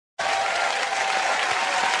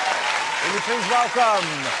Will you please welcome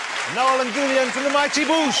Noel and Julian from the mighty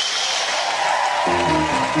Boosh.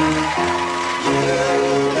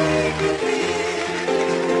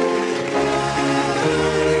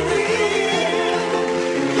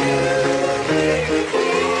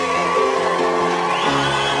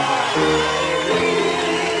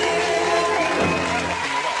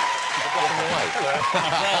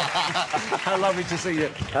 How lovely to see you.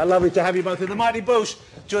 How lovely to have you both in the mighty Boosh.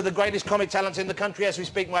 Two of the greatest comic talents in the country as we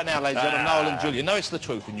speak right now, ladies and gentlemen, Noel and Julian. No, it's the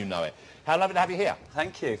truth and you know it. How lovely to have you here.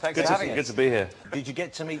 Thank you. Thanks for having us. Good to be here. Did you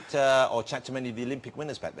get to meet or chat to many of the Olympic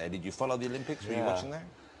winners back there? Did you follow the Olympics? Were you watching that?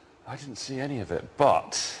 I didn't see any of it,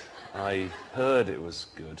 but I heard it was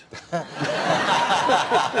good.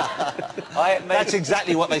 That's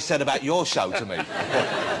exactly what they said about your show to me.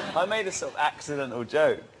 I made a sort of accidental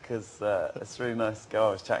joke because this really nice girl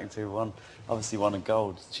I was chatting to obviously won a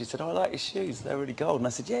gold. She said, "Oh, I like your shoes. They're really gold." And I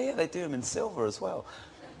said, "Yeah, they do them in silver as well."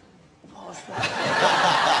 What was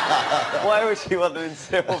that? Why would she want them in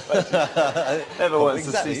silver? Never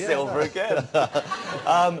wants to see silver again.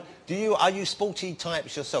 Are you sporty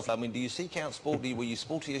types yourself? I mean, do you seek out sport? Were you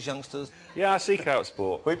sporty as youngsters? Yeah, I seek out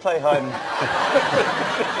sport. We play hide and...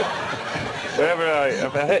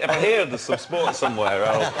 If I hear there's some sport somewhere,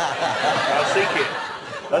 I'll seek it.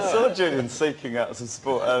 I saw Julian seeking out some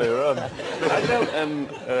sport earlier on. I don't.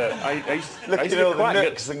 I used to all be the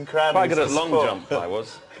nooks and crannies. quite good at long sport. jump. I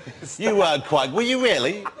was. You weren't quite. Were you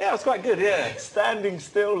really? Yeah, I was quite good. Yeah. Standing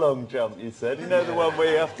still long jump, you said. You know the one where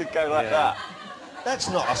you have to go like that. That's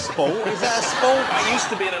not a sport. Is that a sport? It used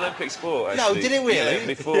to be an Olympic sport, No, actually. did it really? Yeah,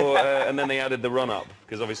 before, and then they added the run-up,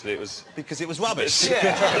 because obviously it was... Because it was rubbish.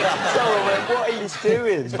 Yeah. So I went, what are you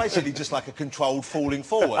doing? It's basically just like a controlled falling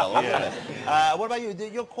forward. Yeah. What about you?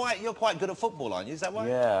 You're quite good at football, aren't you? Is that right?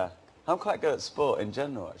 Yeah. I'm quite good at sport in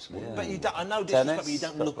general, actually. Yeah. But you don't, I know disrespect, but you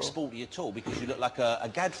don't look sporty at all because you look like a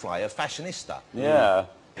gadfly, a fashionista. Yeah.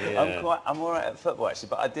 Yeah. I'm all right at football, actually,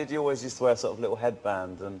 but I always used to wear a sort of little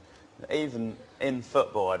headband, and even in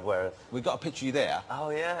football I'd wear We've got a picture of you there. Oh,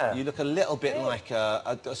 yeah. You look a little bit like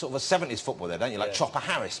a sort of a 70s footballer, don't you? Like Chopper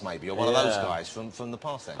Harris, maybe, or one of those guys from the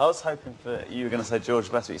past then. I was hoping you were going to say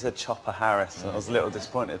George Best, but you said Chopper Harris, and I was a little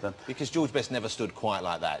disappointed then. Because George Best never stood quite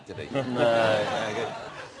like that, did he? No.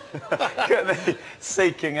 Look at me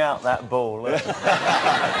seeking out that ball.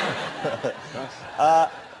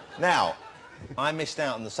 Now, I missed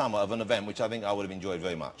out in the summer of an event which I think I would have enjoyed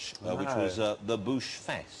very much, which was the Boosh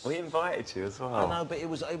Fest. We invited you as well. I know, but it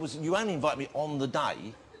was you only invited me on the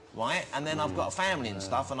day, right? And then I've got a family and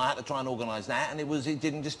stuff, and I had to try and organise that, and it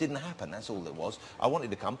just didn't happen. That's all it was. I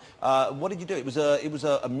wanted to come. What did you do? It was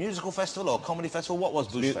a musical festival or a comedy festival. What was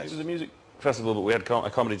Boosh Fest? It was a music festival, but we had a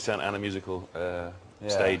comedy tent and a musical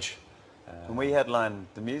stage. And we headlined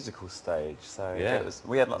the musical stage, so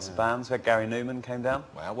we had lots of bands. We had Gary Newman came down.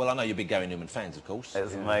 Wow, well, I know you're big Gary Newman fans, of course. It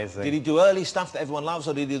was amazing. Did he do early stuff that everyone loves,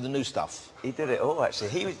 or did he do the new stuff? He did it all,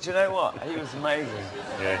 actually. Do you know what? He was amazing.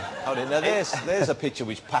 Yeah. Hold it, now there's a picture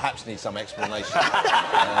which perhaps needs some explanation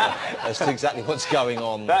as to exactly what's going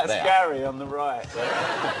on there. That's Gary on the right.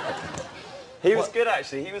 He was good,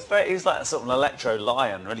 actually. He was like sort of an electro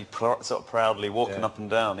lion, really sort of proudly walking up and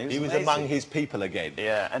down. He was among his people again.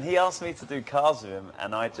 Yeah, and he asked me to do cars with him,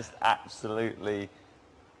 and I just absolutely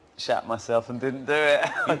shat myself and didn't do it.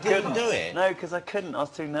 You didn't do it? No, because I couldn't. I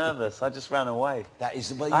was too nervous. I just ran away. That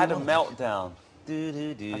is what I had a meltdown. I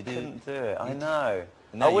couldn't do it. I know.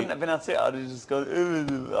 I wouldn't have been able to. I'd have just gone. It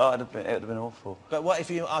would have been awful. But what if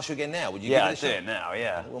you asked you again now? Would you? Yeah, I'd do it now.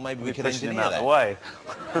 Yeah. Well, maybe we could pushing engineer him out that. the way.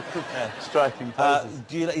 Striking poses.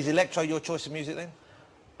 Is electro your choice of music then?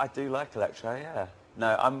 I do like electro. Yeah.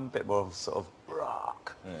 No, I'm a bit more of sort of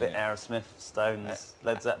rock. A bit Aerosmith, Stones,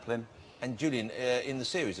 Led Zeppelin. And Julian, in the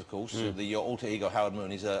series, of course, your alter ego Howard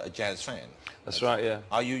Moon is a jazz fan. That's right. Yeah.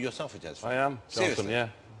 Are you yourself a jazz fan? I am. Seriously? Jonathan, yeah.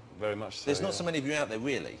 Very much so. There's not so many of you out there,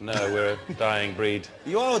 really. No, we're a dying breed.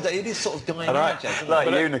 You are. It is sort of dying out, jazz. Like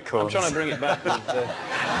unicorns. I'm trying to bring it back.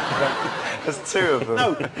 There's two of them.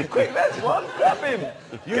 No, quick, there's one. Grab him.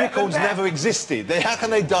 Unicorns never existed. How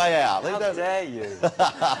can they die out? How dare you?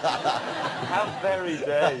 How very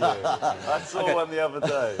dare you? I saw one the other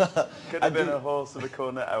day. Could have been a horse with a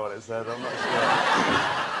cornetto on its head, I'm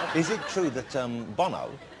not sure. Is it true that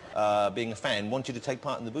Bono, being a fan, wanted to take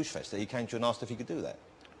part in the Boosh Fest? That he came to you and asked if he could do that?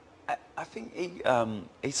 I think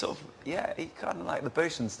he sort of, he kind of liked the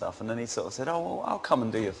Boosh and stuff, and then he sort of said, oh, well, I'll come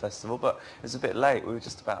and do your festival, but it was a bit late. We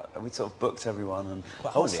sort of booked everyone, and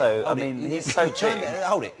I mean, he's so big.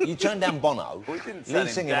 Hold it. You turned down Bono, We didn't turn lead him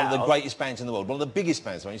singer, one of the down. greatest bands in the world, one of the biggest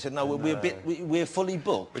bands. And you said, no, we're fully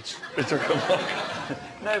booked. Which come on.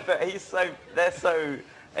 No, but they're so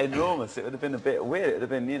enormous. It would have been a bit weird. It would have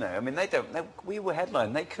been, you know, I mean, we were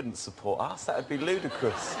headlining. They couldn't support us. That would be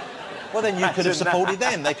ludicrous. Well, then you could have Imagine supported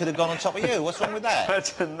that. them. They could have gone on top of you. What's wrong with that?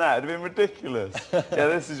 Imagine that. It'd have been ridiculous. Yeah,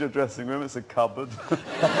 this is your dressing room. It's a cupboard.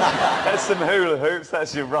 There's some hula hoops.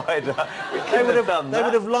 That's your rider. They would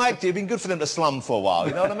have liked it. It'd been good for them to slum for a while.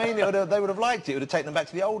 You know what I mean? They would have liked it. It would have taken them back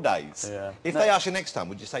to the old days. Yeah. If they ask you next time,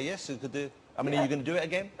 would you say yes? Could do? I mean, Yeah. are you going to do it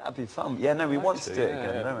again? That'd be fun. Yeah, no, we want to do it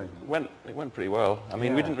again, don't we? It went pretty well. I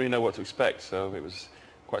mean, we Yeah. didn't really know what to expect, so it was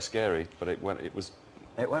quite scary, but it was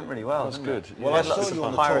really well. It was good. Well, Yeah, I saw lots of you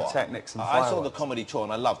on fun. the tour. Pyrotechnics and I saw the fireworks. comedy tour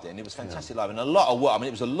and I loved it, and it was fantastic live and a lot of work. I mean,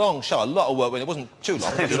 it was a long show, a lot of work. When it wasn't too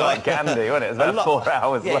long. It was like Gandhi, wasn't it? It was about 4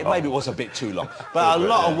 hours Yeah, long. maybe it was a bit too long, but a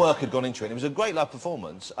lot of work had gone into it. And it was a great live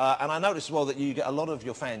performance, and I noticed as well that you get a lot of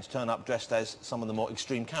your fans turn up dressed as some of the more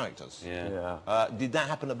extreme characters. Yeah. Did that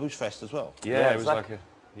happen at Boosh Fest as well? Yeah, Yeah, it it's was like like a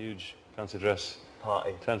huge fancy dress.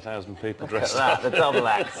 Party. 10,000 people Look at dressed that, up. the double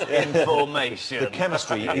act in formation. The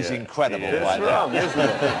chemistry is incredible Yeah. right It's now. wrong, isn't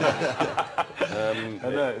it? I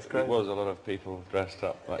know, it's great. It was a lot of people dressed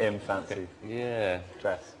up. Like, In fancy yeah,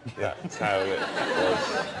 dress. that's how it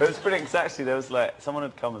was. It was brilliant 'cause actually there was like someone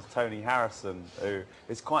had come as Tony Harrison, who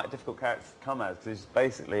is quite a difficult character to come as because he's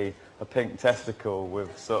basically a pink testicle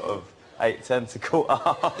with sort of 8 tentacle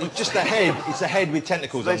arms. It's just a head. It's a head with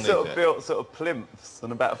tentacles They underneath sort of it. built sort of plimps,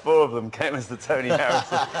 and about 4 of them came as the Tony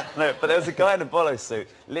Harrison. No, but there was a guy in a bolo suit,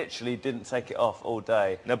 literally didn't take it off all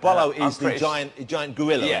day. Now, Bolo I'm is the pretty giant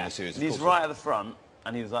gorilla Yeah, in the series. and he's right at the front,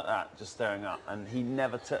 and he was like that, just staring up, and he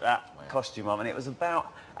never took that costume off, and it was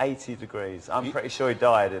about 80 degrees. I'm pretty sure he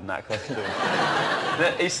died in that costume.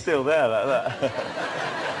 He's still there like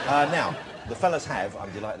that. Now, the fellas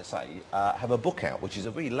I'm delighted to say, have a book out, which is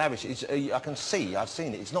a really lavish. I've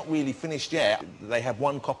seen it. It's not really finished yet. They have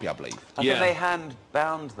one copy, I believe. I think they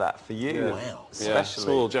hand-bound that for you. Wow. Yeah, Especially.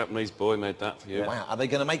 small Japanese boy made that for you. Wow. Are they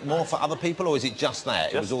going to make more for other people, or is it just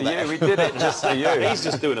that? Just it was for all you, that. we did it just for you. He's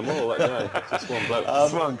just doing them all, that guy. Just one bloke.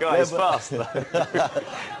 This one guy is fast, though.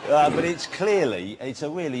 But it's clearly, it's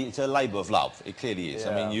a labour of love. It clearly is. I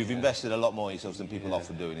Yeah. mean, you've invested a lot more yourselves than people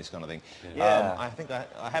often do in this kind of thing. Yeah. I think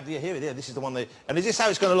I have the here. This is the one. And is this how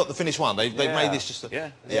it's going to look? The finished one? They've made this just. Yeah.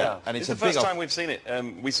 And It's it's the a big. first time we've seen it.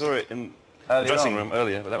 We saw it in the Earlier dressing on. room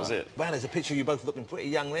earlier, but that was it. Wow, there's a picture of you both looking pretty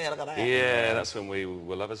young there. Look at that. Yeah, that's when we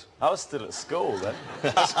were lovers. I was still at school then.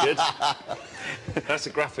 That's good. That's a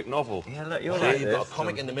graphic novel. Yeah, look, you're Yeah, like you've got a this.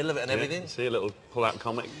 comic in the middle of it and everything. See a little pull-out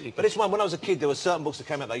comic. But it's one, when I was a kid, there were certain books that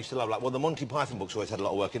came out that I used to love, like, well, the Monty Python books always had a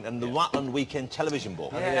lot of work in, and the Rutland Weekend television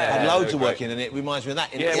book had loads they of were work great. in, and it reminds me of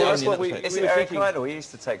that. Yeah, well, that's what we- Is we it were Eric thinking- Idle? He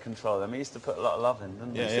used to take control of them. He used to put a lot of love in,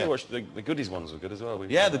 didn't he? You still watched the goodies ones were good as well.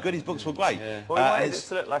 Yeah, the goodies books were great. Well, we wanted it's- it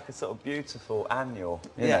to look like a sort of beautiful annual.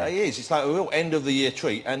 you Yeah, know. it is. It's like a real end-of-the-year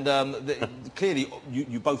treat, and clearly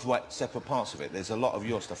you both write separate parts of it. There's a lot of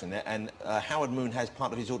your stuff in there, and Howard Moon has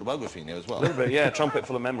part of his autobiography in there as well. A little bit, yeah. Trumpet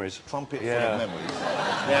full of memories. Trumpet full Yeah. of memories.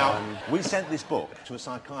 Now, we sent this book to a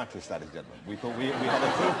psychiatrist, ladies and gentlemen. We thought we had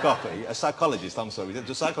a proof copy, a psychologist, I'm sorry, we sent it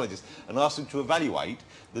to a psychologist and asked him to evaluate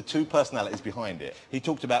the two personalities behind it. He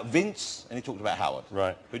talked about Vince and he talked about Howard.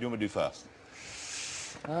 Right. Who do you want me to do first?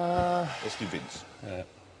 Let's do Vince. Yeah.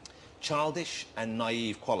 Childish and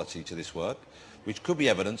naive quality to this work, which could be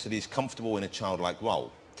evidence that he's comfortable in a childlike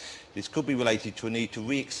role. This could be related to a need to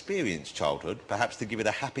re-experience childhood, perhaps to give it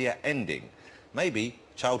a happier ending. Maybe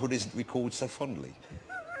childhood isn't recalled so fondly.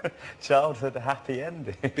 Childhood happy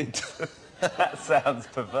ending. That sounds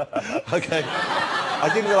perverse. Okay. I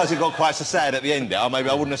didn't realise it got quite so sad at the end there. Or maybe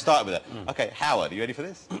I wouldn't have started with it. Okay, Howard, are you ready for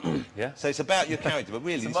this? Yeah. So it's about your character, but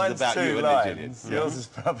really So this mine's is about 2 you, isn't it, Julian? lines. Yours is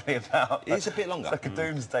probably about... It is a bit longer. It's like a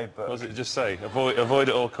doomsday book. What does it just say? Avoid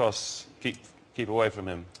at all costs. Keep away from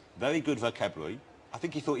him. Very good vocabulary. I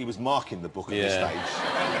think he thought he was marking the book at this Yeah.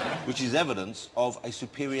 stage, which is evidence of a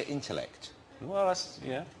superior intellect. Well, that's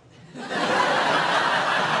yeah.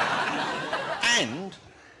 And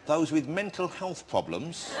those with mental health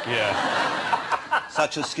problems, Yeah.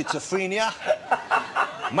 such as schizophrenia,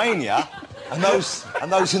 mania, and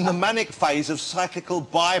those in the manic phase of cyclical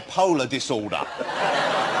bipolar disorder.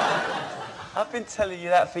 I've been telling you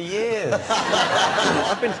that for years.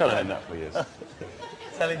 I've been telling him that for years.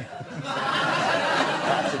 telling you.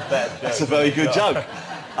 That's a better joke. That's a very good joke.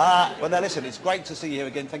 Well, now listen, it's great to see you here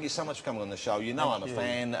again. Thank you so much for coming on the show. You know I'm a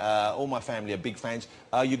fan. All my family are big fans.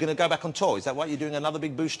 You're going to go back on tour, is that right? You're doing another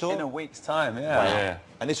big Boosh tour? In a week's time, yeah. Yeah.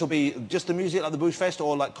 And this will be just the music like the Boosh Fest,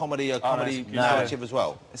 or like comedy, narrative as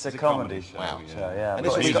well? It's a comedy show. Wow. show, yeah. And But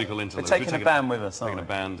this it's is got- musical interlude. We're taking a band with us, Taking aren't a we?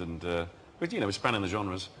 band and, we're spanning the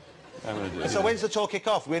genres. I'm gonna do it. So when's the tour kick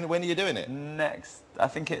off? When are you doing it? I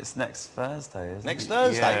think it's next Thursday, isn't Next it?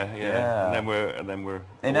 Thursday? Yeah. And then we're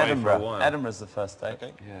In away Edinburgh. for a while. Edinburgh's the first day.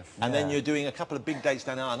 Okay. Yeah. And then you're doing a couple of big dates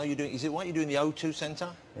down there. I know you're doing. Is it what you're doing? The O2 Centre?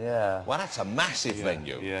 Yeah. Well, that's a massive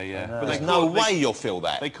venue. Yeah. But there's no way you'll fill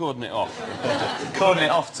that. They cordon it off. Calling it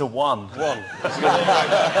off to one.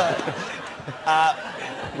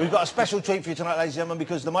 We've got a special treat for you tonight, ladies and gentlemen,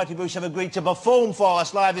 because the Mighty Boosh have agreed to perform for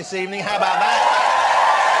us live this evening. How about that?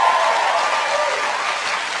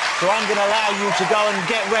 So I'm going to allow you to go and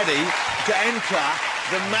get ready to enter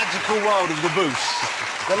the magical world of the Boosh.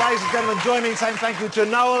 So, ladies and gentlemen, join me in saying thank you to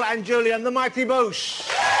Noel and Julian, the Mighty Boosh.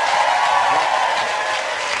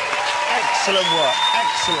 Excellent work.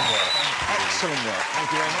 Excellent work. Excellent work.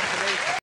 Thank you very much indeed.